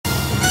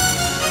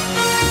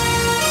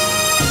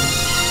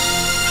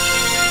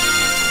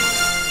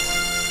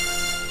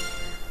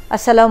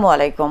আসসালামু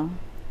আলাইকুম।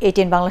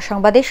 ATN বাংলা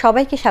সংবাদে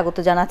সবাইকে স্বাগত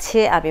জানাচ্ছে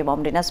আমি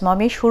মমরেনাজ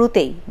মমে।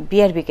 শুরুতেই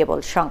বিআরবি কেবল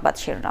সংবাদ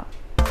শিরোনাম।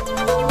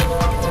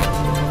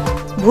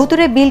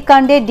 ভুতুরে বিল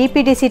কাণ্ডে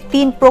ডিপিডিসির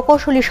 ৩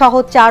 প্রকৌশলী সহ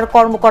 ৪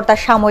 কর্মকর্তা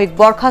সাময়িক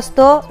বরখাস্ত।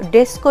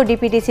 ডেস্কো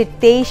ডিপিডিসির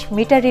 ২৩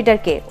 মিটার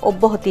রিডারকে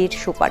অব্যাহতির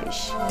সুপারিশ।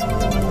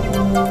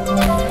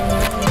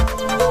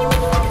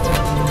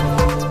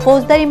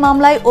 ফৌজদারি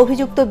মামলায়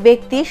অভিযুক্ত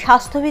ব্যক্তি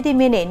স্বাস্থ্যবিধি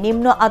মেনে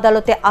নিম্ন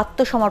আদালতে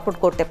আত্মসমর্পণ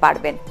করতে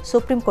পারবেন,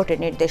 সুপ্রিম কোর্টের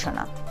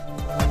নির্দেশনা।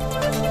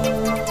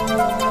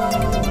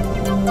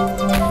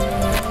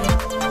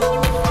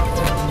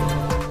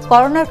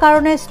 করোনার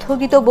কারণে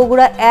স্থগিত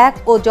বগুড়া ১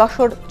 ও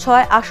যশোর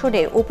 ৬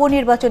 আসনে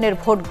উপনির্বাচনের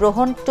ভোট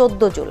গ্রহণ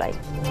 ১৪ জুলাই।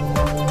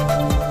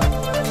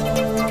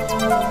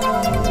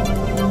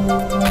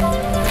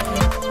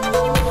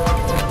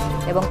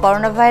 এবং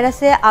করোনা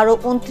ভাইরাসে আরও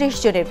 ২৯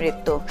 জনের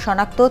মৃত্যু,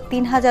 শনাক্ত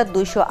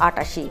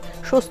 ৩,২৮৮,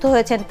 সুস্থ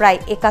হয়েছেন প্রায়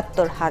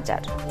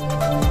 ৭১,০০০।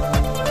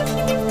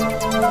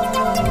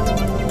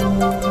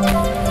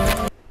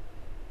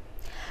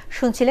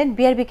 শুনছিলেন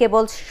বিআরবি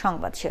কেবল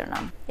সংবাদ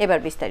শিরোনাম। এবার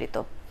বিস্তারিত।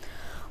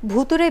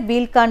 ভুতুরে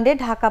বিল কাণ্ডে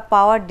ঢাকা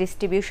পাওয়ার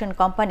ডিস্ট্রিবিউশন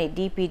কোম্পানি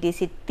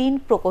ডিপিডিসির ৩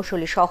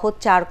 প্রকৌশলী সহ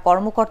 ৪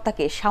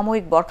 কর্মকর্তাকে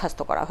সাময়িক বরখাস্ত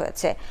করা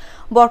হয়েছে।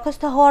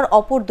 বরখাস্ত হওয়ার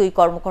অপর ২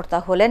 কর্মকর্তা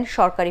হলেন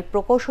সরকারি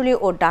প্রকৌশলী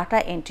ও ডাটা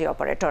এন্ট্রি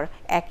অপারেটর।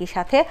 একই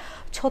সাথে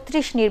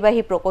 ৩৬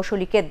 নির্বাহী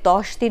প্রকৌশলীকে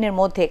 ১০ দিনের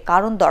মধ্যে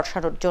কারণ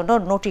দর্শানোর জন্য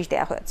নোটিশ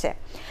দেওয়া হয়েছে।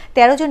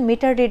 ১৩ জন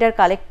মিটার রিডার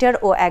কালেক্টর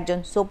ও একজন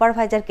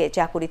সুপারভাইজারকে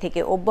চাকুরি থেকে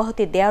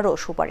অব্যাহতি দেওয়ারও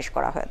সুপারিশ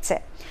করা হয়েছে।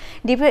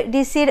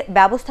 ডিপিডিসির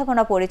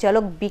ব্যবস্থাপনা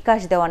পরিচালক বিকাশ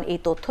দেওয়ান এই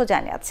তথ্য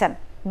জানিয়েছেন।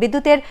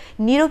 বিদ্যুতের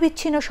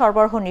নিরবিচ্ছিন্ন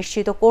সরবরাহ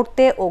নিশ্চিত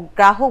করতে ও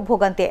গ্রাহক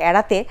ভোগান্তি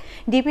এড়াতে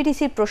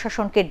ডিপিডিসির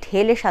প্রশাসনকে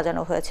ঢেলে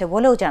সাজানো হয়েছে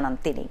বলেও জানান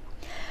তিনি।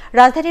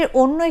 রাজধানীর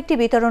অন্য একটি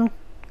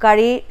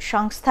বিতরণকারী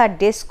সংস্থা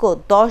ডেস্কো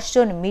 ১০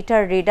 জন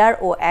মিটার রিডার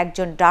ও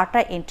একজন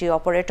ডাটা এন্ট্রি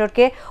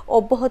অপারেটরকে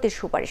অব্যাহতির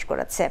সুপারিশ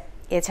করেছে।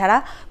 এছাড়া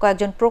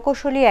কয়েকজন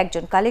প্রকৌশলী,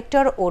 একজন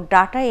কালেক্টর ও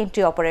ডাটা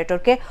এন্ট্রি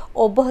অপারেটরকে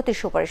অব্যাহতির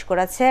সুপারিশ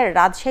করেছে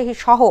রাজশাহী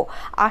সহ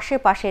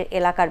আশেপাশের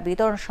এলাকার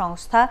বিতরণ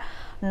সংস্থা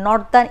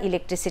Northern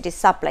electricity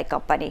supply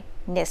company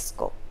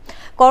NESCO.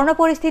 Corona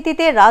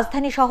পরিস্থিতিতে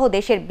রাজধানী সহ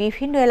দেশের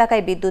বিভিন্ন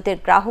এলাকায় বিদ্যুতের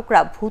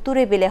গ্রাহকরা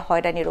ভুতুরে বিলে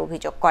হয়রানির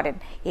অভিযোগ করেন।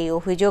 এই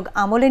অভিযোগ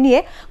আমলে নিয়ে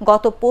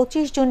গত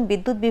 ২৫ জুন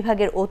বিদ্যুৎ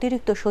বিভাগের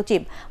অতিরিক্ত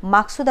সচিব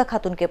মাকসুদা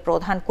খাতুনকে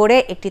প্রধান করে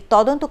একটি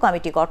তদন্ত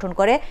কমিটি গঠন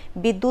করে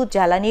বিদ্যুৎ,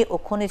 জ্বালানি ও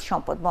খনিজ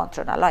সম্পদ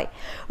মন্ত্রণালয়।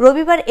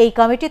 রবিবার এই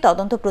কমিটি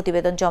তদন্ত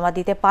প্রতিবেদন জমা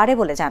দিতে পারে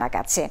বলে জানা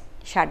গেছে।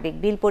 সার্বিক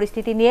বিল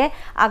পরিস্থিতি নিয়ে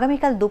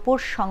আগামীকাল দুপুর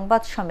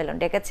সংবাদ সম্মেলন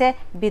ডেকেছে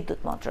বিদ্যুৎ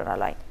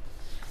মন্ত্রণালয়।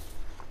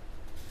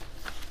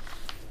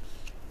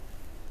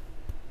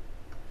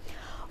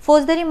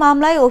 ফৌজদারি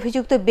মামলায়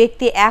অভিযুক্ত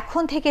ব্যক্তি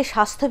এখন থেকে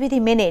স্বাস্থ্যবিধি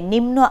মেনে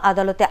নিম্ন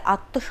আদালতে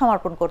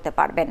আত্মসমর্পণ করতে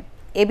পারবেন,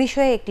 এ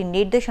বিষয়ে একটি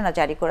নির্দেশনা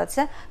জারি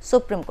করেছে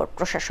সুপ্রিম কোর্ট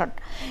প্রশাসন।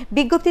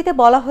 বিজ্ঞপ্তিতে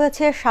বলা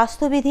হয়েছে,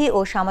 স্বাস্থ্যবিধি ও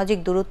সামাজিক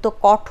দূরত্ব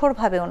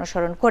কঠোরভাবে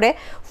অনুসরণ করে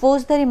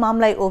ফৌজদারি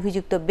মামলায়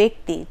অভিযুক্ত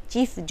ব্যক্তি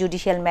চিফ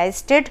জুডিশিয়াল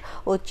ম্যাজিস্ট্রেট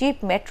ও চিফ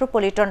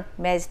মেট্রোপলিটন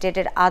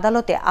ম্যাজিস্ট্রেটের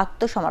আদালতে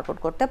আত্মসমর্পণ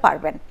করতে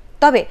পারবেন।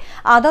 তবে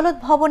আদালত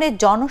ভবনে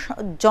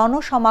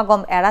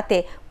জনসমাগম এড়াতে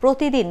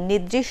প্রতিদিন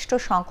নির্দিষ্ট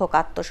সংখ্যক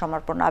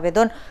আত্মসমর্পণ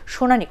আবেদন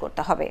শুনানি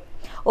করতে হবে।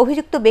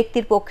 অভিযুক্ত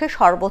ব্যক্তির পক্ষে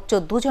সর্বোচ্চ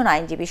 ২ জন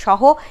আইনজীবী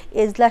সহ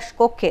এজলাস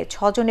কক্ষে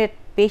 ৬ জনের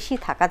বেশি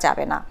থাকা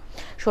যাবে না।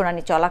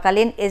 শুনানি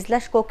চলাকালীন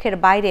এজলাস কক্ষের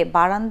বাইরে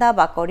বারান্দা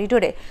বা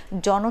করিডোরে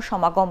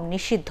জনসমাগম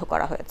নিষিদ্ধ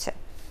করা হয়েছে।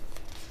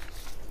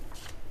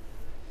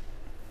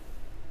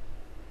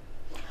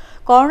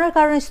 করোনার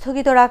কারণে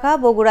স্থগিত রাখা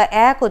বগুড়া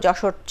 ১ ও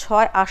যশোর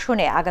 ৬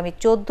 আসনে আগামী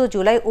 ১৪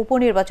 জুলাই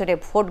উপনির্বাচনে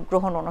ভোট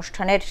গ্রহণ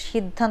অনুষ্ঠানের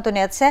সিদ্ধান্ত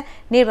নিয়েছে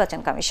নির্বাচন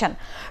কমিশন।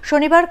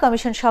 শনিবার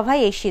কমিশন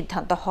সভায় এই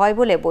সিদ্ধান্ত হয়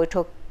বলে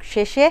বৈঠক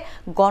শেষে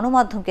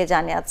গণমাধ্যমকে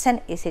জানিয়েছেন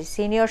ইসির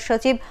সিনিয়র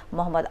সচিব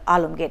মোহাম্মদ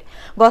আলমগীর।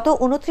 গত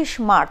 ২৯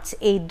 মার্চ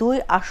এই ২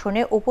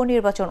 আসনে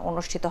উপনির্বাচন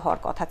অনুষ্ঠিত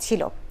হওয়ার কথা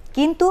ছিল,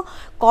 কিন্তু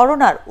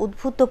করোনার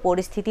উদ্ভূত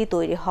পরিস্থিতি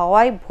তৈরি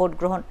হওয়ায় ভোট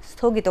গ্রহণ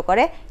স্থগিত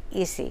করে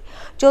ইসি।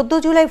 ১৪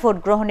 জুলাই ভোট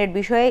গ্রহণের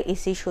বিষয়ে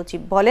ইসি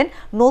সচিব বলেন,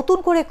 নতুন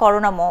করে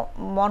করোনা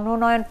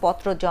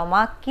মনোনয়নপত্র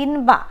জমা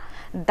কিংবা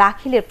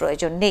দাখিলের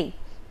প্রয়োজন নেই।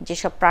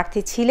 যেসব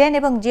প্রার্থী ছিলেন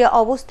এবং যে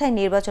অবস্থায়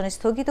নির্বাচন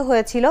স্থগিত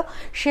হয়েছিল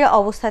সে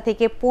অবস্থা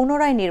থেকে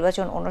পুনরায়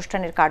নির্বাচন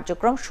অনুষ্ঠানের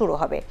কার্যক্রম শুরু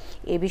হবে।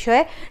 এ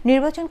বিষয়ে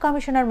নির্বাচন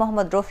কমিশনার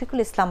মোহাম্মদ রফিকুল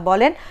ইসলাম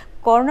বলেন,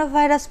 করোনা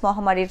ভাইরাস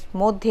মহামারীর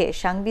মধ্যে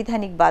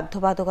সাংবিধানিক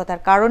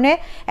বাধ্যবাধকতার কারণে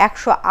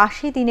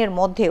 ১৮০ দিনের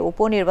মধ্যে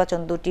উপনির্বাচন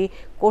দুটি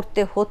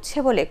করতে হচ্ছে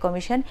বলে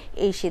কমিশন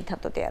এই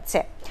সিদ্ধান্ত দিয়েছে।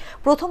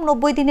 প্রথম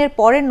 ৯০ দিনের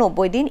পরের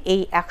 ৯০ দিন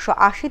এই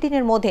 ১৮০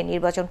 দিনের মধ্যে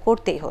নির্বাচন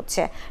করতেই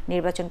হচ্ছে।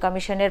 নির্বাচন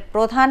কমিশনের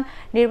প্রধান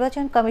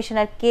নির্বাচন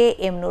কমিশনার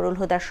KM নুরুল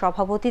হুদার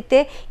সভাপতিত্বে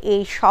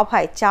এই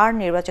সভায় ৪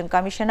 নির্বাচন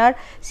কমিশনার,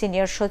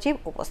 সিনিয়র সচিব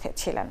উপস্থিত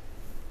ছিলেন।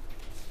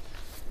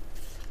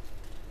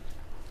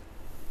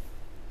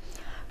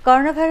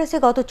 করোনা ভাইরাসে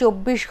গত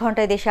 ২৪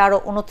 ঘন্টায় দেশে আরও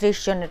 ২৯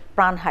 জনের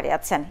প্রাণ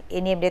হারিয়েছেন। এ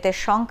নিয়ে মৃতের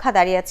সংখ্যা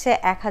দাঁড়িয়েছে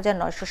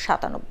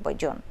 ১,৯৯৭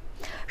 জন।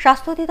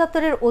 স্বাস্থ্য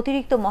অধিদপ্তরের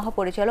অতিরিক্ত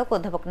মহাপরিচালক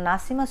অধ্যাপক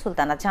নাসিমা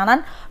সুলতানা জানান,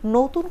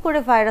 নতুন করে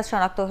ভাইরাস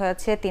শনাক্ত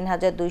হয়েছে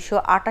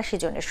 ৩,২৮৮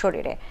 জনের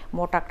শরীরে।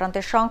 মোট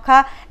আক্রান্তের সংখ্যা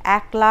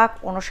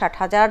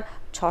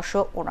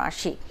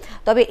 ১,৫৯,৬৭৯।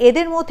 তবে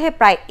এদের মধ্যে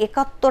প্রায়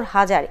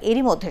 ৭১,০০০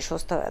 এরই মধ্যে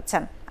সুস্থ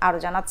হয়েছেন। আরও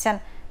জানাচ্ছেন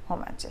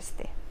মোমরেনাজ।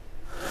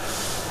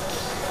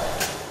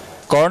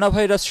 করোনা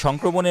ভাইরাস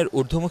সংক্রমণের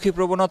ঊর্ধ্বমুখী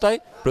প্রবণতায়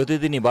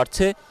প্রতিদিনই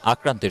বাড়ছে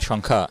আক্রান্তের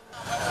সংখ্যা।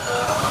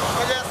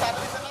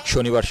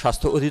 শনিবার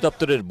স্বাস্থ্য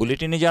অধিদপ্তরের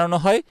বুলেটিনে জানানো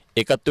হয়,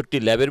 ৭১টি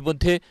ল্যাবের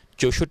মধ্যে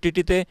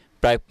 ৬৪টিতে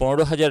প্রায়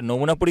 ১৫,০০০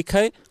 নমুনা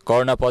পরীক্ষায়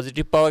করোনা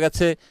পজিটিভ পাওয়া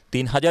গেছে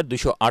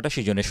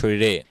 ৩,২৮৮ জনের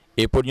শরীরে।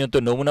 এ পর্যন্ত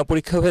নমুনা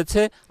পরীক্ষা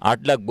হয়েছে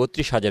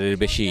 ৮,৩২,০০০-এর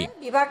বেশি।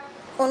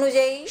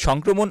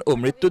 সংক্রমণ ও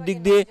মৃত্যুর দিক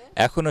দিয়ে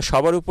এখনও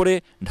সবার উপরে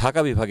ঢাকা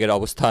বিভাগের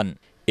অবস্থান,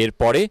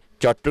 এরপরে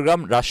চট্টগ্রাম,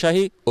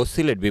 রাজশাহী ও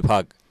সিলেট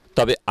বিভাগ।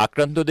 তবে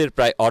আক্রান্তদের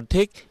প্রায়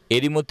অর্ধেক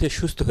এরই মধ্যে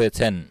সুস্থ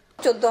হয়েছেন।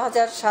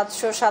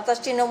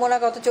 ১৪,৭২৭টি নমুনা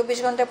গত ২৪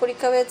 ঘন্টায়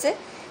পরীক্ষা হয়েছে।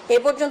 এ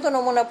পর্যন্ত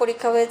নমুনা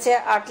পরীক্ষা হয়েছে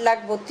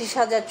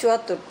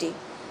 ৮,৩২,০৭৪টি।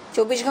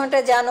 ২৪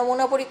 ঘন্টায় যা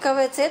নমুনা পরীক্ষা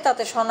হয়েছে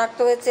তাতে শনাক্ত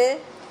হয়েছে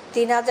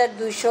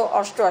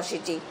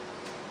 ৩,২৮৮টি।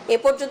 এ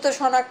পর্যন্ত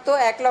শনাক্ত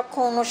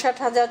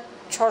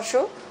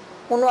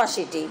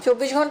 ১,৫৯,৬৭৯টি।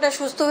 ২৪ ঘন্টায়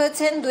সুস্থ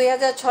হয়েছেন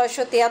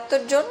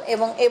 ২,৬৭৩ জন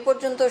এবং এ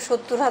পর্যন্ত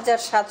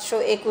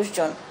 ৭০,৭২১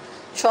 জন।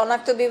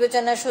 শনাক্ত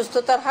বিবেচনায়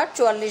সুস্থতার হার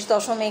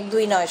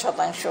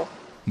 ৪৪.29%।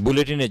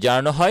 বুলেটিনে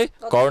জানানো হয়,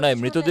 করোনায়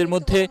মৃতদের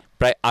মধ্যে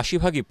প্রায় ৮০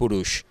 ভাগই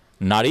পুরুষ,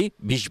 নারী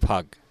 ২০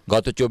 ভাগ।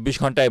 গত ২৪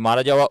 ঘন্টায়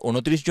মারা যাওয়া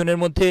 ২৯ জনের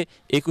মধ্যে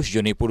 ২১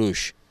 জনই পুরুষ।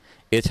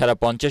 এছাড়া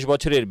 ৫০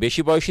 বছরের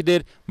বেশি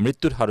বয়সীদের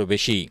মৃত্যুর হারও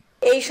বেশি।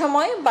 এই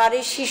সময়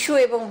বাড়ির শিশু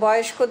এবং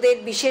বয়স্কদের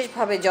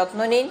বিশেষভাবে যত্ন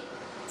নিন।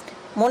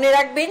 মনে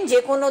রাখবেন, যে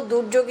কোনো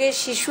দুর্যোগে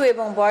শিশু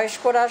এবং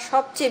বয়স্করা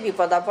সবচেয়ে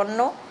বিপদাপন্ন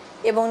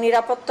এবং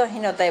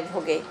নিরাপত্তাহীনতায়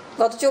ভোগে।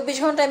 গত ২৪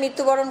 ঘন্টায়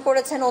মৃত্যুবরণ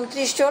করেছেন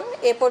 ২৯ জন,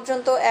 এ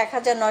পর্যন্ত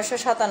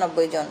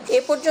 ১,৯৯৭ জন। এ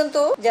পর্যন্ত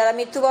যারা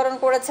মৃত্যুবরণ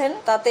করেছেন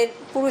তাতে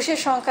পুরুষের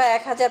সংখ্যা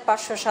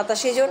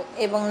 ১,৫৮৭ জন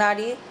এবং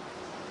নারী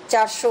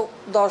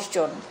 ৪১০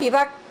 জন।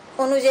 বিভাগ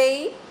অনুযায়ী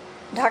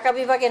ঢাকা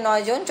বিভাগে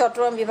 ৯ জন,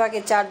 চট্টগ্রাম বিভাগে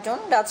 ৪ জন,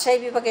 রাজশাহী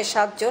বিভাগে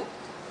 ৭ জন,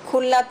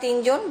 খুলনা ৩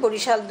 জন,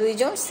 বরিশাল ২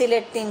 জন,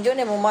 সিলেট ৩ জন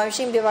এবং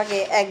ময়মনসিংহ বিভাগে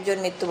 ১ জন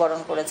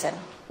মৃত্যুবরণ করেছেন।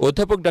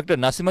 অধ্যাপক ডক্টর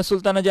নাসিমা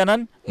সুলতানা জানান,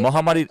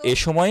 মহামারীর এ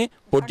সময়ে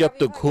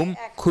পর্যাপ্ত ঘুম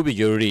খুবই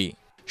জরুরি।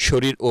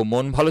 শরীর ও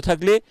মন ভালো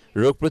থাকলে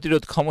রোগ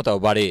প্রতিরোধ ক্ষমতাও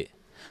বাড়ে।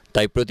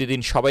 তাই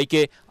প্রতিদিন সবাইকে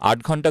 ৮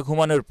 ঘন্টা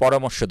ঘুমানোর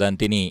পরামর্শ দেন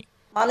তিনি।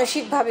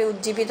 মানসিকভাবে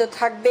উজ্জীবিত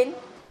থাকবেন।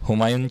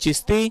 হুমায়ুন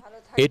চিস্তি,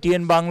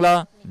 ATN বাংলা,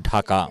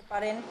 ঢাকা।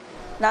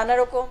 নানা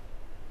রকম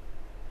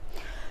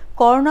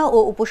করোনা ও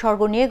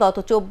উপসর্গ নিয়ে গত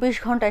 ২৪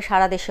 ঘন্টায়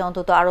সারা দেশে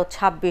অন্তত আরও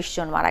 ২৬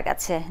 জন মারা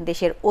গেছে।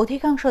 দেশের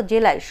অধিকাংশ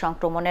জেলায়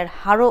সংক্রমণের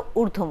হারও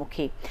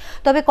ঊর্ধ্বমুখী।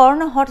 তবে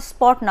করোনা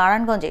হটস্পট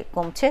নারায়ণগঞ্জে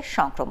কমছে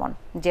সংক্রমণ।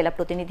 জেলা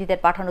প্রতিনিধিদের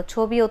পাঠানো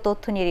ছবি ও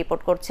তথ্য নিয়ে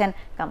রিপোর্ট করছেন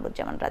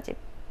কামরুজ্জামান রাজীব।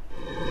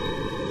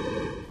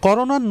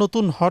 করোনার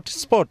নতুন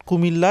হটস্পট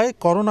কুমিল্লায়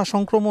করোনা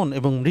সংক্রমণ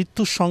এবং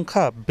মৃত্যুর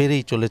সংখ্যা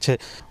বেড়েই চলেছে।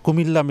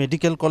 কুমিল্লা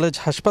মেডিকেল কলেজ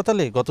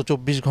হাসপাতালে গত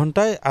 ২৪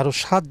 ঘন্টায় আরও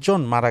 ৭ জন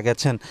মারা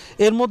গেছেন।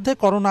 এর মধ্যে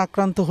করোনা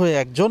আক্রান্ত হয়ে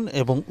 ১ জন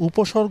এবং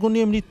উপসর্গ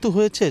নিয়ে মৃত্যু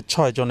হয়েছে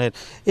 ৬ জনের।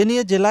 এ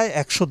নিয়ে জেলায়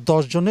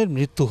 ১১০ জনের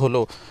মৃত্যু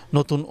হলো।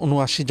 নতুন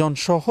 ৭৯ জন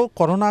সহ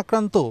করোনা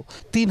আক্রান্ত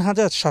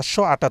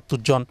 ৩,৭৭৮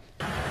 জন।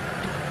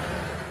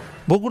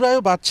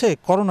 বগুড়ায়ও বাড়ছে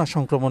করোনা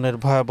সংক্রমণের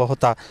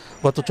ভয়াবহতা।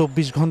 গত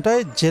 ২৪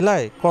 ঘন্টায়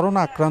জেলায়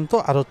করোনা আক্রান্ত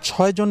আরও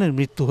 ৬ জনের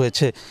মৃত্যু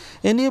হয়েছে।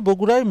 এ নিয়ে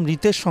বগুড়ায়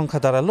মৃতের সংখ্যা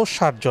দাঁড়ালো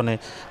 ৬০ জনে।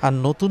 আর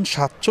নতুন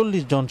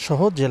 ৪৭ জন সহ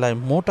জেলায়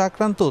মোট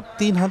আক্রান্ত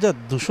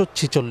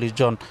 ৩,২৪৬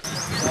 জন।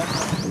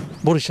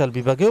 বরিশাল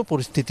বিভাগেও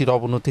পরিস্থিতির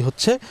অবনতি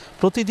হচ্ছে।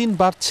 প্রতিদিন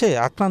বাড়ছে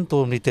আক্রান্ত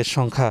ও মৃতের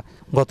সংখ্যা।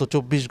 গত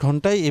 ২৪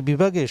 ঘন্টায় এ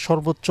বিভাগে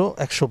সর্বোচ্চ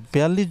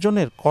 ১৪২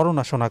 জনের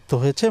করোনা শনাক্ত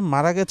হয়েছে,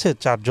 মারা গেছে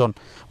 ৪ জন।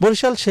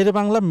 বরিশাল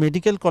শেরেবাংলা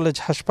মেডিকেল কলেজ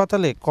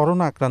হাসপাতালে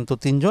করোনা আক্রান্ত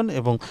 ৩ জন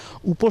এবং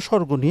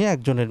উপসর্গ নিয়ে ১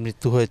 জনের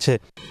মৃত্যু হয়েছে।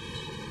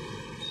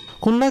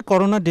 খুলনায়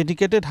করোনা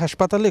ডেডিকেটেড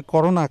হাসপাতালে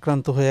করোনা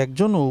আক্রান্ত হয়ে ১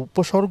 জন ও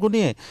উপসর্গ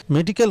নিয়ে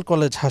মেডিকেল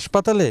কলেজ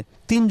হাসপাতালে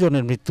 ৩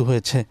 জনের মৃত্যু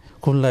হয়েছে।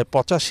 খুলনায়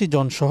 ৮৫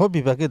 জন সহ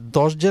বিভাগের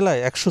 ১০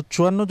 জেলায়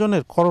 ১৫৪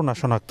 জনের করোনা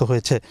শনাক্ত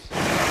হয়েছে।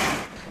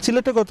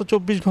 সিলেটে গত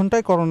 ২৪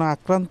 ঘন্টায় করোনা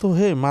আক্রান্ত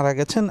হয়ে মারা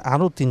গেছেন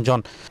আরও ৩ জন।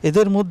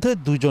 এদের মধ্যে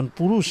 ২ জন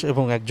পুরুষ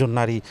এবং ১ জন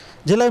নারী।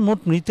 জেলায় মোট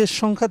মৃতের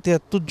সংখ্যা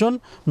 ৭৩ জন।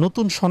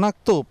 নতুন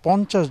শনাক্ত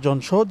 ৫০ জন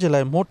সহ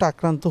জেলায় মোট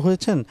আক্রান্ত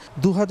হয়েছেন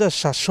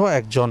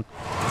 ২,৭০১ জন।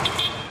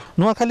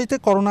 নোয়াখালীতে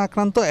করোনা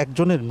আক্রান্ত ১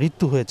 জনের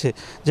মৃত্যু হয়েছে।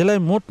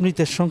 জেলায় মোট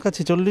মৃতের সংখ্যা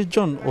 ৪৬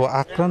 জন ও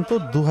আক্রান্ত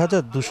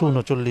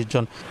 ২,২৩৯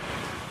 জন।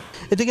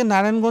 এদিকে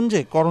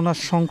নারায়ণগঞ্জে করোনার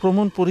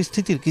সংক্রমণ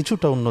পরিস্থিতির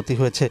কিছুটা উন্নতি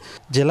হয়েছে।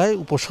 জেলায়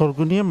উপসর্গ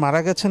নিয়ে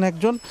মারা গেছেন ১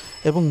 জন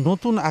এবং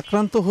নতুন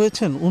আক্রান্ত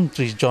হয়েছেন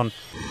 ২৯ জন।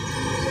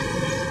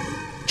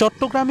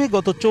 চট্টগ্রামে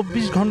গত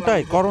 ২৪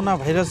 ঘন্টায় করোনা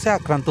ভাইরাসে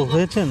আক্রান্ত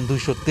হয়েছেন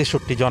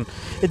 ২৬৩ জন।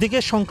 এদিকে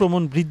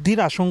সংক্রমণ বৃদ্ধির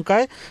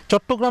আশঙ্কায়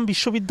চট্টগ্রাম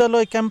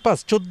বিশ্ববিদ্যালয় ক্যাম্পাস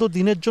 ১৪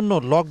 দিনের জন্য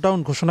লকডাউন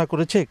ঘোষণা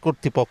করেছে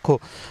কর্তৃপক্ষ।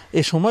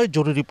 এ সময়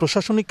জরুরি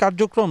প্রশাসনিক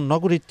কার্যক্রম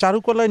নগরীর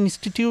চারুকলা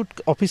ইনস্টিটিউট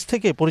অফিস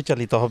থেকে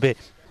পরিচালিত হবে।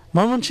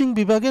 ময়মনসিংহ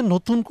বিভাগে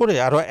নতুন করে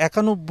আরও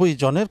 91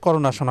 জনের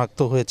করোনা শনাক্ত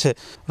হয়েছে।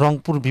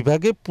 রংপুর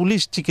বিভাগে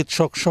পুলিশ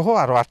চিকিৎসক সহ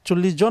আরও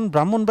 48 জন,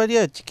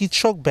 ব্রাহ্মণবাড়িয়ায়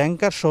চিকিৎসক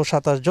ব্যাংকার সহ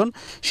 27 জন,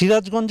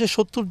 সিরাজগঞ্জে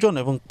 70 জন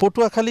এবং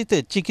পটুয়াখালীতে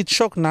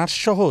চিকিৎসক নার্স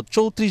সহ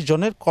 34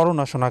 জনের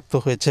করোনা শনাক্ত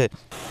হয়েছে।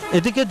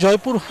 এদিকে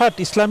জয়পুরহাট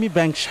ইসলামী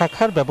ব্যাংক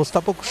শাখার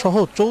ব্যবস্থাপক সহ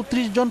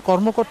 34 জন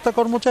কর্মকর্তা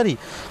কর্মচারী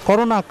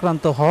করোনা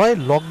আক্রান্ত হওয়ায়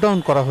লকডাউন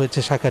করা হয়েছে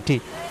শাখাটি।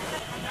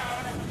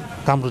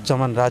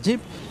 কামরুজ্জামান রাজীব,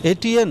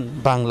 ATN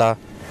বাংলা।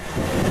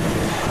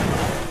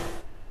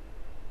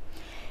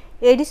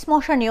 এডিস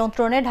মশা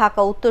নিয়ন্ত্রণে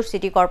ঢাকা উত্তর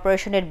সিটি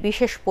কর্পোরেশনের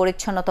বিশেষ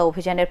পরিচ্ছন্নতা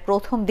অভিযানের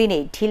প্রথম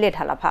দিনেই ঢিলে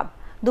ঢালা ভাব।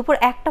 দুপুর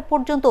 1টা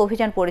পর্যন্ত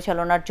অভিযান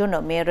পরিচালনার জন্য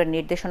মেয়রের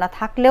নির্দেশনা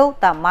থাকলেও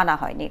তা মানা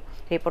হয়নি।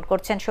 রিপোর্ট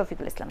করছেন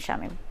শফিকুল ইসলাম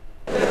শামীম।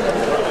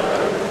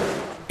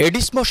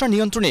 এডিস মশা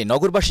নিয়ন্ত্রণে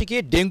নগরবাসীকে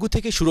ডেঙ্গু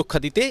থেকে সুরক্ষা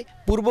দিতে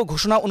পূর্ব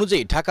ঘোষণা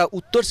অনুযায়ী ঢাকা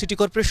উত্তর সিটি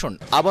কর্পোরেশন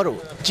আবারও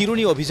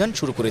চিরুনি অভিযান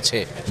শুরু করেছে।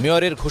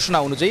 মেয়রের ঘোষণা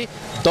অনুযায়ী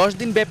 10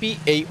 দিন ব্যাপী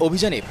এই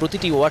অভিযানে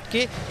প্রতিটি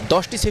ওয়ার্ডকে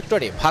 10টি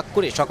সেক্টরে ভাগ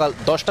করে সকাল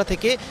 10টা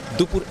থেকে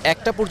দুপুর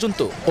 1টা পর্যন্ত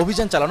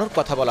অভিযান চালানোর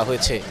কথা বলা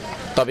হয়েছে।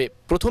 তবে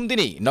প্রথম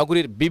দিনেই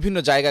নগরীর বিভিন্ন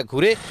জায়গা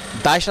ঘুরে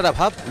দায়সারা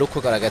ভাব লক্ষ্য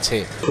করা গেছে।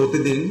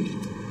 প্রতিদিন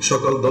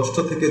সকাল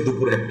 10টা থেকে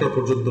দুপুর 1টা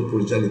পর্যন্ত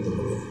পরিচালিত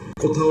হবে।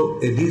 কোথাও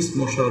এডিস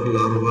মশার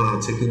লার্ভা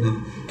আছে কিনা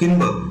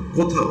কিংবা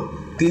কোথাও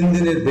 3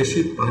 দিনের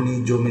বেশি পানি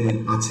জমে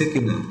আছে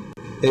কিনা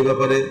এই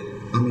ব্যাপারে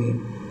আমি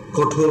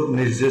কঠোর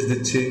নির্দেশ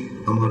দিচ্ছি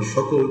আমার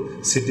সকল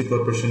সিটি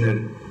কর্পোরেশনের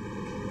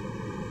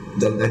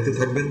যারা দায়িত্বে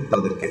থাকবেন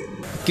তাদেরকে।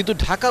 কিন্তু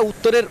ঢাকা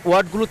উত্তরের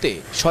ওয়ার্ডগুলোতে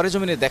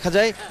সরেজমিনে দেখা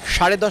যায়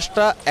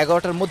 10:30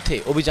 11টার মধ্যে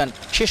অভিযান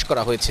শেষ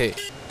করা হয়েছে।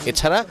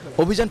 এছাড়া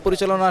অভিযান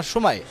পরিচালনার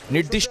সময়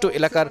নির্দিষ্ট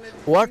এলাকার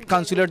ওয়ার্ড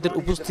কাউন্সিলরদের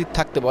উপস্থিত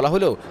থাকতে বলা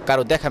হলেও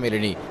কারো দেখা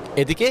মেলেনি।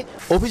 এদিকে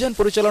অভিযান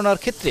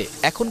পরিচালনার ক্ষেত্রে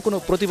এখন কোনো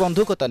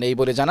প্রতিবন্ধকতা নেই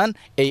বলে জানান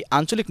এই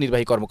আঞ্চলিক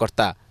নির্বাহী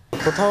কর্মকর্তা।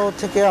 কোথাও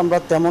থেকে আমরা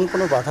তেমন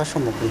কোনো বাধার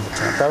সম্মুখীন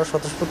হচ্ছি না। তারা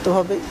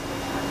স্বতঃস্ফূর্তভাবেই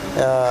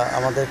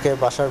আমাদেরকে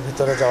বাসার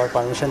ভিতরে যাওয়ার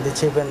পারমিশন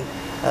দিচ্ছে, ইভেন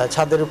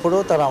ছাদের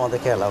উপরেও তারা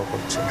আমাদেরকে অ্যালাউ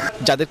করছে।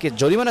 যাদেরকে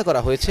জরিমানা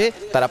করা হয়েছে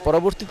তারা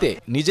পরবর্তীতে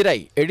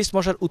নিজেরাই এডিস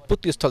মশার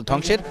উৎপত্তিস্থল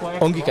ধ্বংসের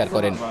অঙ্গীকার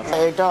করেন।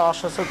 এটা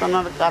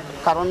অসচেতনার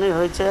কারণে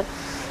হয়েছে,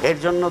 এর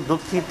জন্য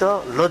দুঃখিত,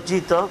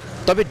 লজ্জিত।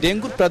 তবে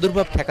ডেঙ্গুর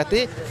প্রাদুর্ভাব ঠেকাতে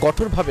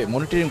কঠোরভাবে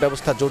মনিটরিং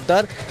ব্যবস্থা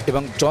জোরদার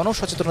এবং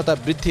জনসচেতনতা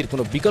বৃদ্ধির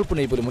কোনো বিকল্প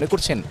নেই বলে মনে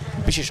করছেন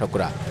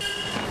বিশেষজ্ঞরা।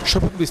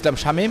 শফিকুল ইসলাম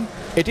শামীম,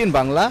 ATN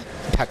বাংলা,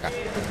 ঢাকা।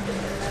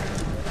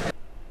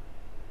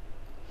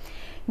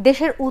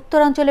 দেশের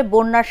উত্তরাঞ্চলে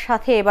বন্যার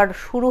সাথে এবার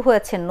শুরু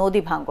হয়েছে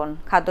নদী ভাঙ্গন।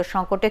 খাদ্য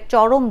সংকটে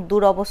চরম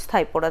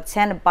দুরবস্থায়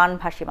পড়েছেন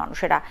বানভাসী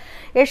মানুষেরা।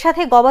 এর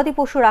সাথে গবাদি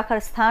পশু রাখার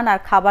স্থান আর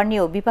খাবার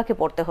নিয়েও বিপাকে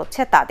পড়তে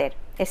হচ্ছে তাদের।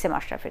 SM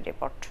আশরাফের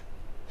report.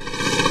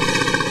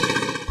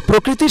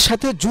 প্রকৃতির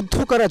সাথে যুদ্ধ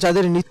করা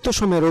যাদের নিত্য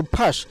সময়ের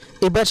অভ্যাস,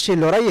 এবার সে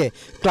লড়াইয়ে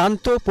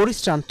ক্লান্ত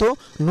পরিশ্রান্ত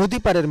নদী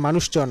পারের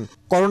মানুষজন।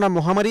 করোনা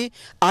মহামারী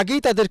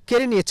আগেই তাদের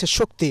কেড়ে নিয়েছে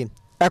শক্তি।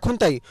 এখন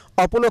তাই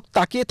অপলক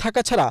তাকিয়ে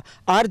থাকা ছাড়া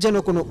আর যেন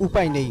কোনো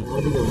উপায় নেই।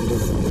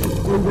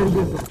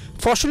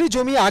 ফসলি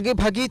জমি আগে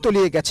ভাগেই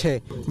তলিয়ে গেছে,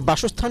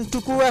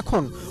 বাসস্থানটুকুও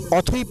এখন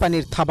অথই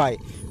পানির থাবায়।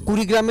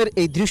 কুড়িগ্রামের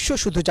এই দৃশ্য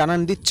শুধু জানান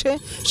দিচ্ছে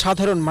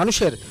সাধারণ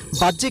মানুষের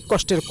বাহ্যিক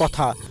কষ্টের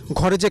কথা।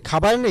 ঘরে যে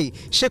খাবার নেই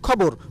সে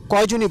খবর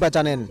কয়জনই বা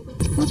জানেন।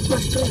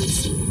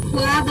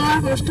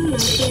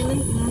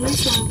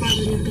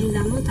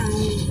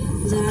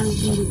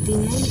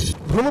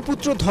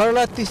 ব্রহ্মপুত্র,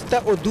 ধরলা, তিস্তা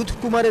ও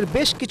দুধকুমারের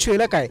বেশ কিছু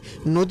এলাকায়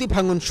নদী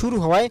ভাঙন শুরু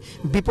হওয়ায়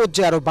বিপদ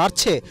যে আরো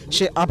বাড়ছে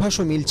সে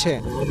আভাসও মিলছে।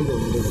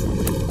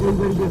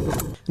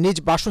 নিজ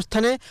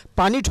বাসস্থানে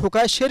পানি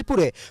ঢোকায়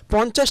শেরপুরে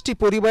 50টি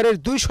পরিবারের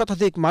 2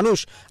 শতাধিক মানুষ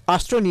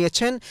আশ্রয়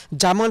নিয়েছেন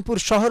জামালপুর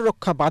শহর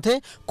রক্ষা বাঁধে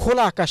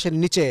খোলা আকাশের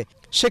নিচে।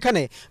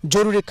 সেখানে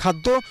জরুরি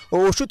খাদ্য ও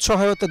ওষুধ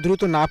সহায়তা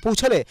দ্রুত না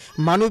পৌঁছালে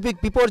মানবিক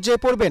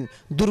বিপর্যয়ে পড়বেন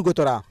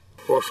দুর্গতরা।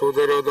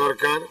 ওষুধেরও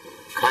দরকার,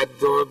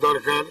 খাদ্য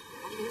দরকার,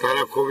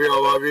 তারা খুবই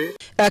অভাবী।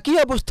 একই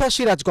অবস্থা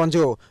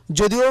সিরাজগঞ্জেও।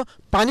 যদিও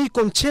পানি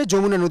কমছে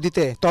যমুনা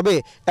নদীতে, তবে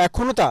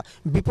এখনও তা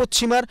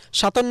বিপদসীমার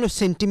 57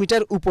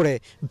 সেন্টিমিটার উপরে।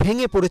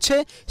 ভেঙে পড়েছে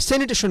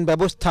স্যানিটেশন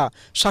ব্যবস্থা।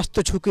 স্বাস্থ্য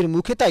ঝুঁকির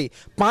মুখে তাই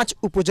 5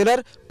 উপজেলার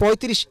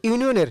 35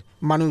 ইউনিয়নের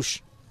মানুষ।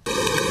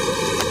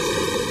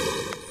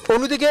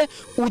 অন্যদিকে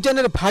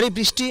উজানের ভারী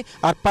বৃষ্টি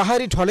আর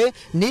পাহাড়ি ঢলে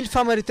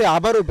নীলফামারীতে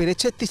আবারও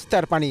বেড়েছে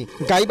তিস্তার পানি।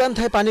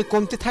 গাইবান্ধায় পানি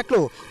কমতে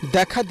থাকলেও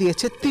দেখা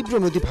দিয়েছে তীব্র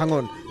নদী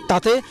ভাঙন।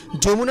 তাতে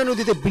যমুনা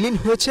নদীতে বিলীন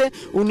হয়েছে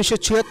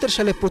 1976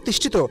 সালে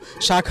প্রতিষ্ঠিত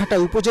শাখাটা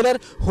উপজেলার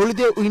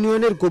হলদিয়া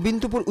ইউনিয়নের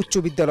গোবিন্দপুর উচ্চ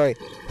বিদ্যালয়।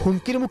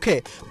 হুমকির মুখে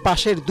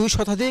পাশের 2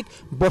 শতাধিক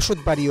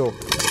বসতবাড়িও।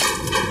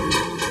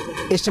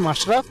 SM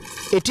Ashraf,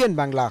 ATN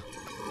Bangla.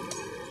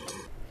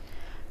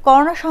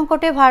 Corona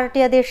সংকটে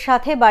ভাড়াটিয়াদের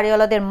সাথে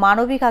বাড়িওয়ালাদের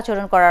মানবিক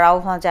আচরণ করার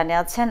আহ্বান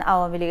জানিয়েছেন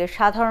আওয়ামী লীগের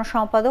সাধারণ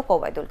সম্পাদক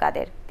ওবায়দুল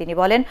কাদের। তিনি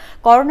বলেন,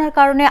 করোনার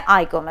কারণে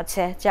আয়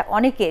কমেছে, যা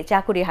অনেকে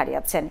চাকুরি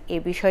হারিয়েছেন।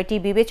 এই বিষয়টি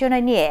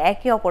বিবেচনায় নিয়ে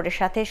একে অপরের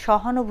সাথে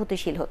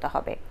সহানুভূতিশীল হতে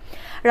হবে।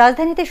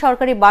 রাজধানীতে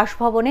সরকারি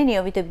বাসভবনে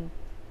নিয়মিত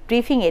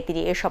ব্রিফিংয়ে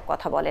তিনি এসব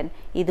কথা বলেন।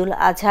 ঈদুল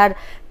আজহার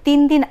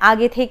 3 দিন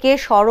আগে থেকে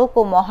সড়ক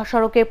ও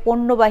মহাসড়কে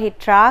পণ্যবাহী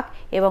ট্রাক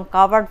এবং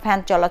কাভার্ড ভ্যান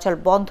চলাচল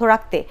বন্ধ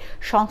রাখতে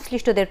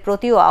সংশ্লিষ্টদের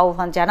প্রতিও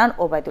আহ্বান জানান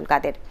ওবায়দুল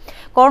কাদের।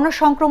 করোনা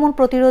সংক্রমণ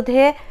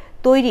প্রতিরোধে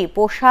তৈরি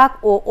পোশাক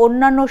ও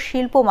অন্যান্য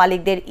শিল্প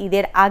মালিকদের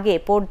ঈদের আগে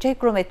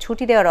পর্যায়ক্রমে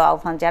ছুটি দেওয়ার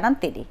আহ্বান জানান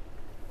তিনি।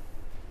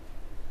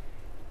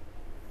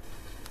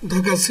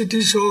 ঢাকা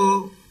সিটি সহ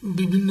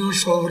বিভিন্ন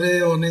শহরে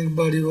অনেক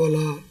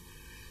বাড়িওয়ালা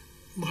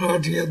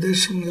ভাড়াটিয়াদের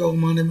সঙ্গে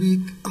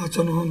অমানবিক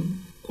আচরণ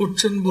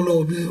করছেন বলে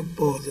অভিযোগ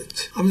পাওয়া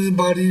যাচ্ছে। আমি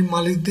বাড়ির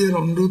মালিকদের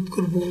অনুরোধ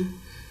করব,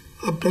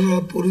 আপনারা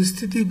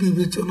পরিস্থিতি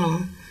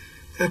বিবেচনায়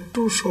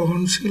একটু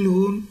সহনশীল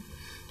হন,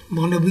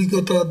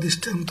 মানবিকতা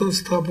দৃষ্টান্ত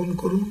স্থাপন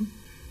করুন।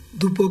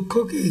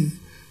 দুপক্ষকেই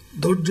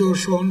ধৈর্য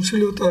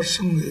সহনশীলতার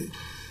সঙ্গে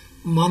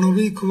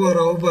মানবিক হওয়ার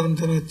আহ্বান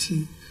জানাচ্ছি।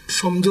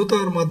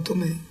 সমঝোতার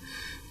মাধ্যমে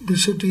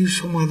বিষয়টি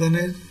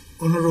সমাধানের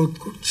অনুরোধ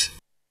করছি।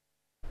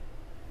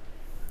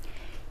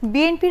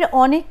 বিএনপির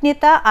অনেক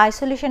নেতা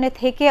আইসোলেশনে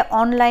থেকে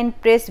অনলাইন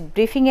প্রেস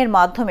ব্রিফিংয়ের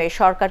মাধ্যমে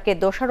সরকারকে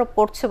দোষারোপ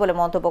করছে বলে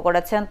মন্তব্য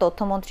করেছেন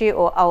তথ্যমন্ত্রী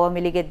ও আওয়ামী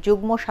লীগের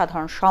যুগ্ম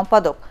সাধারণ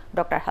সম্পাদক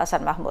ডক্টর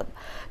হাসান মাহমুদ।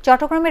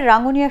 চট্টগ্রামের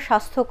রাঙ্গুনিয়া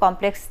স্বাস্থ্য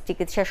কমপ্লেক্স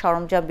চিকিৎসা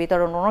সরঞ্জাম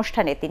বিতরণ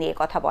অনুষ্ঠানে তিনি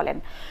কথা বলেন।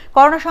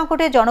 করোনা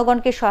সংকটে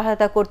জনগণকে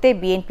সহায়তা করতে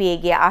বিএনপি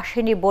এগিয়ে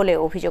আসেনি বলে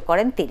অভিযোগ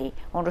করেন তিনি।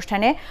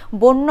 অনুষ্ঠানে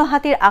বন্য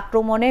হাতির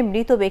আক্রমণে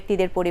মৃত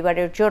ব্যক্তিদের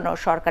পরিবারের জন্য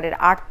সরকারের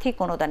আর্থিক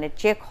অনুদানের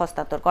চেক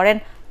হস্তান্তর করেন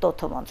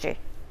তথ্যমন্ত্রী।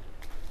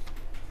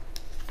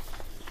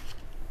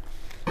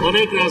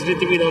 অনেক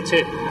রাজনীতিবিদ আছে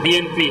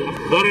বিএনপি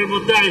ঘরের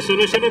মধ্যে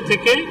আইসোলেশনে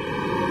থেকে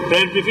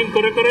প্রেস ব্রিফিং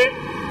করে করে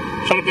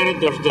সরকারের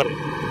দোষ ধরে,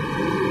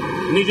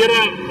 নিজেরা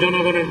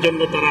জনগণের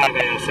জন্য তারা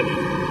আগায় আসে না।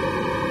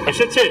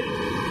 এসেছে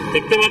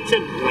দেখতে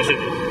পাচ্ছেন,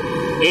 আসেনি।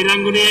 এই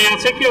রাঙ্গুনিয়ায়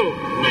আছে কেউ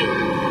নাই।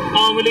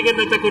 আওয়ামী লীগের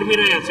নেতা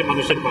কর্মীরাই আছে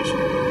মানুষের পাশে,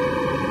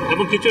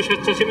 এবং কিছু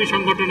স্বেচ্ছাসেবী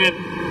সংগঠনের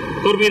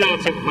কর্মীরা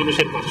আছে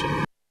মানুষের পাশে।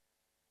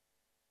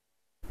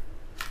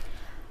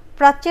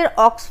 প্রাচ্যের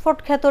অক্সফোর্ড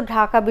খ্যাত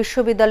ঢাকা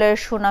বিশ্ববিদ্যালয়ের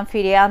সুনাম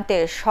ফিরিয়ে আনতে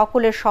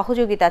সকলের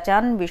সহযোগিতা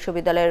চান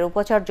বিশ্ববিদ্যালয়ের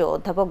উপাচার্য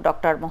অধ্যাপক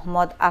ডক্টর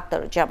মোহাম্মদ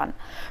আখতারুজ্জামান।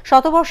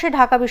 শতবর্ষে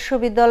ঢাকা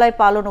বিশ্ববিদ্যালয়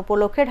পালন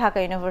উপলক্ষে ঢাকা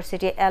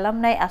ইউনিভার্সিটি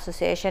অ্যালামনাই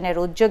অ্যাসোসিয়েশনের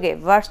উদ্যোগে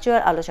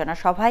ভার্চুয়াল আলোচনা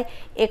সভায়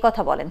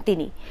একথা বলেন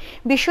তিনি।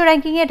 বিশ্ব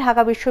র্যাঙ্কিংয়ে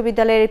ঢাকা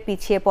বিশ্ববিদ্যালয়ের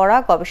পিছিয়ে পড়া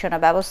গবেষণা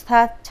ব্যবস্থা,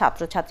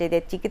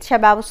 ছাত্রছাত্রীদের চিকিৎসা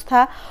ব্যবস্থা,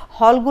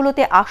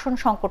 হলগুলোতে আসন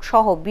সংকট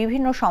সহ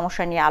বিভিন্ন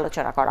সমস্যা নিয়ে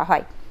আলোচনা করা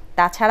হয়।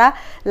 তাছাড়া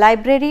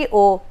লাইব্রেরি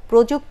ও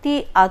প্রযুক্তি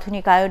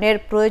আধুনিকায়নের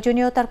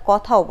প্রয়োজনীয়তার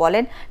কথাও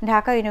বলেন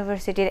ঢাকা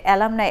ইউনিভার্সিটির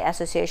অ্যালামনাই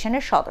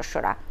অ্যাসোসিয়েশনের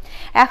সদস্যরা।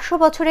 100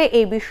 বছরে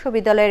এই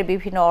বিশ্ববিদ্যালয়ের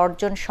বিভিন্ন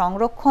অর্জন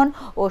সংরক্ষণ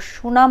ও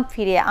সুনাম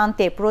ফিরিয়ে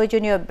আনতে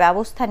প্রয়োজনীয়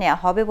ব্যবস্থা নেওয়া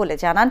হবে বলে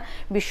জানান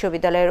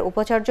বিশ্ববিদ্যালয়ের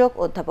উপাচার্য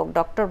অধ্যাপক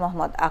ডক্টর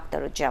মোহাম্মদ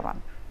আখতারুজ্জামান।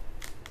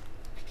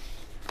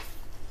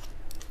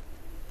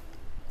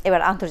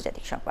 এবার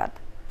আন্তর্জাতিক সংবাদ।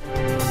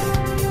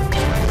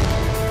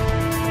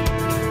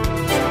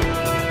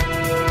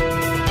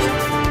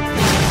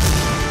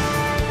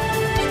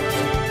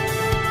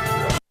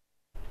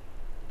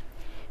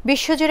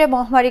 বিশ্বজুড়ে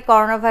মহামারী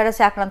করোনা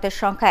ভাইরাসে আক্রান্তের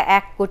সংখ্যা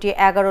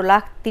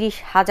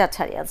 1,11,30,000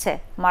 ছাড়িয়েছে।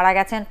 মারা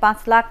গেছেন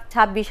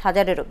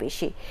 5,26,000-এরও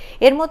বেশি।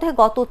 এর মধ্যে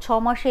গত 6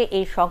 মাসে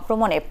এই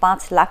সংক্রমণে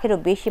 5 লাখেরও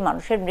বেশি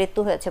মানুষের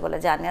মৃত্যু হয়েছে বলে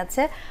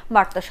জানিয়েছে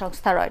বার্তা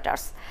সংস্থা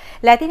রয়টার্স।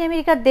 ল্যাটিন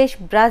আমেরিকার দেশ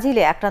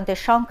ব্রাজিলে আক্রান্তের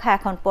সংখ্যা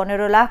এখন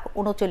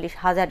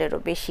 15,39,000-এরও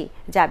বেশি,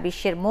 যা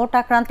বিশ্বের মোট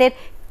আক্রান্তের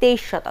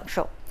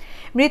 23%।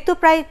 মৃত্যু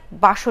প্রায়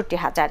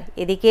 62,000।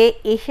 এদিকে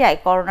এশিয়ায়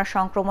করোনা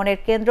সংক্রমণের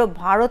কেন্দ্র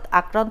ভারত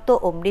আক্রান্ত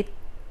ও মৃত্যুর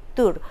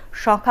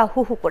সংখ্যা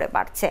হুহু করে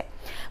বাড়ছে।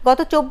 গত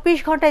 24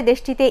 ঘন্টায়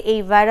দেশটিতে এই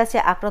ভাইরাসে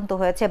আক্রান্ত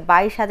হয়েছে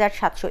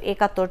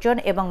 22,771 জন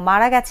এবং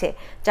মারা গেছে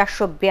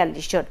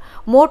 442 জন।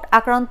 মোট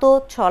আক্রান্ত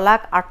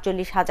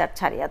 6,48,000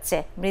 ছাড়িয়েছে।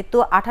 মৃত্যু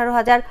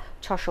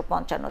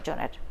 18,655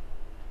 জনের।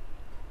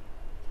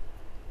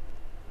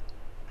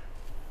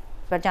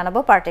 এবার জানাবো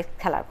পার্টেক্স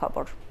খেলার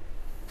খবর।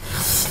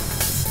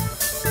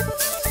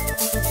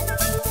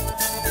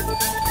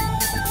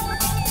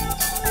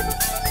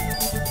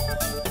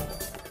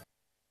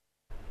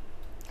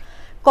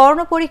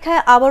 করোনা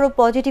পরীক্ষায় আবারও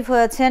পজিটিভ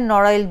হয়েছেন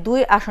নড়াইল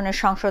 2 আসনের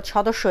সংসদ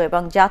সদস্য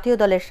এবং জাতীয়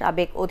দলের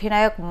সাবেক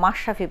অধিনায়ক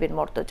মাশরাফি বিন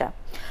মুর্তজা।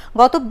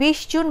 গত 20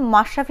 জুন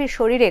মাশরাফির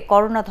শরীরে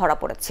করোনা ধরা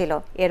পড়েছিল।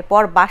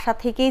 এরপর বাসা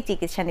থেকেই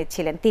চিকিৎসা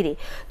নিচ্ছিলেন তিনি।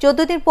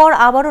 14 দিন পর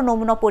আবারও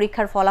নমুনা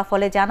পরীক্ষার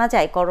ফলাফলে জানা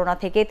যায় করোনা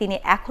থেকে তিনি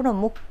এখনো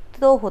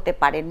মুক্ত হতে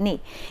পারেননি।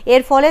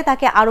 এর ফলে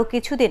তাকে আরও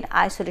কিছুদিন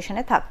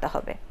আইসোলেশনে থাকতে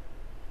হবে।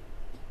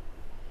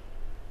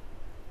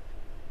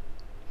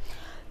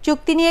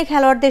 চুক্তি নিয়ে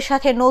খেলোয়াড়দের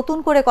সাথে নতুন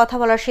করে কথা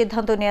বলার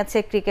সিদ্ধান্ত নিয়েছে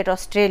ক্রিকেট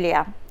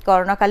অস্ট্রেলিয়া।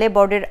 করোনাকালে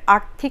বোর্ডের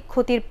আর্থিক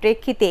ক্ষতির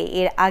প্রেক্ষিতে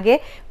এর আগে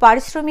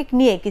পারিশ্রমিক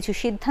নিয়ে কিছু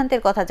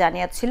সিদ্ধান্তের কথা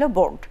জানিয়েছিল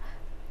বোর্ড,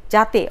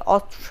 যাতে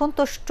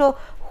অসন্তুষ্ট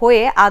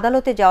হয়ে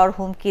আদালতে যাওয়ার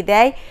হুমকি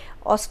দেয়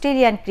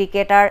অস্ট্রেলিয়ান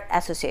ক্রিকেটার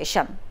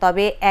অ্যাসোসিয়েশন।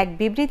 তবে এক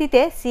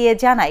বিবৃতিতে সিএ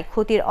জানায়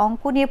ক্ষতির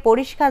অঙ্ক নিয়ে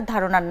পরিষ্কার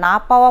ধারণা না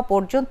পাওয়া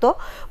পর্যন্ত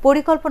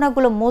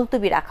পরিকল্পনাগুলো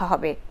মুলতবি রাখা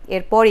হবে।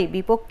 এরপরই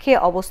বিপক্ষে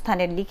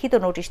অবস্থানের লিখিত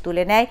নোটিশ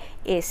তুলে নেয়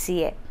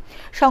এসিএ।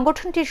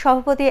 সংগঠনটির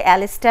সভাপতি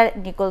অ্যালিস্টার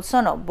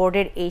নিকলসনও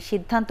বোর্ডের এই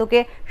সিদ্ধান্তকে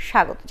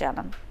স্বাগত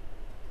জানান।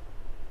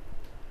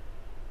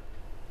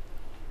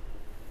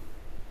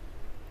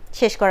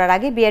 শেষ করার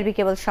আগে বিআরবি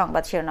কেবল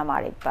সংবাদ শিরোনাম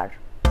আরেকবার।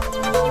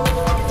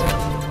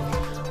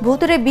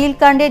 ভুতুরে বিল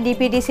কাণ্ডে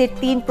ডিপিডিসির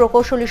 ৩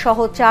 প্রকৌশলী সহ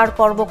 ৪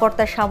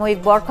 কর্মকর্তার সাময়িক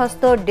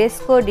বরখাস্ত,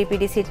 ডেস্কো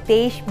ডিপিডিসির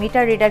 ২৩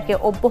 মিটার রিডারকে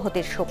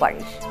অব্যাহতির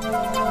সুপারিশ।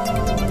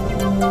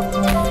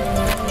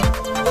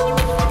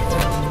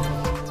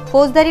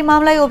 ফৌজদারি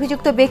মামলায়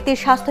অভিযুক্ত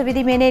ব্যক্তির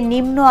স্বাস্থ্যবিধি মেনে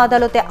নিম্ন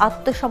আদালতে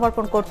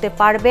আত্মসমর্পণ করতে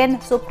পারবেন,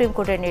 সুপ্রিম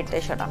কোর্টের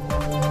নির্দেশনা।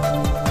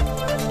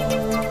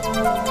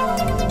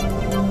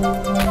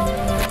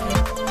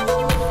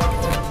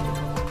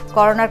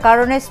 করোনার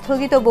কারণে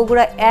স্থগিত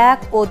বগুড়া ১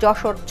 ও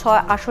যশোর ৬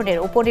 আসনের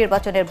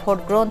উপনির্বাচনের ভোট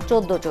গ্রহণ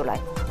 ১৪ জুলাই।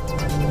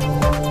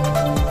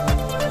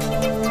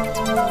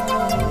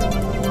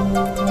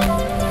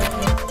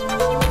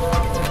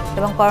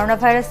 এবং করোনা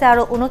ভাইরাসে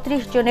আরও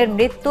 ২৯ জনের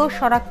মৃত্যু,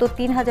 শনাক্ত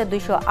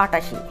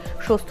 ৩,২৮৮,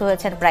 সুস্থ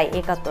হয়েছেন প্রায়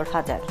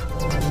 ৭১,০০০।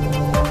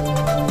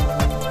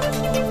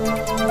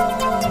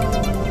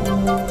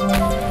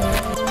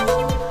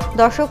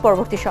 দর্শক,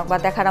 পরবর্তী সংবাদ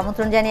দেখার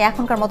আমন্ত্রণ জানিয়ে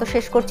এখনকার মতো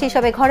শেষ করছি।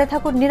 সবাই ঘরে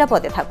থাকুন,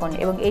 নিরাপদে থাকুন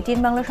এবং ATN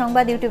বাংলা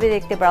সংবাদ ইউটিউবে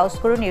দেখতে ব্রাউজ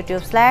করুন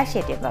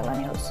youtube/ATN Bangla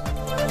News।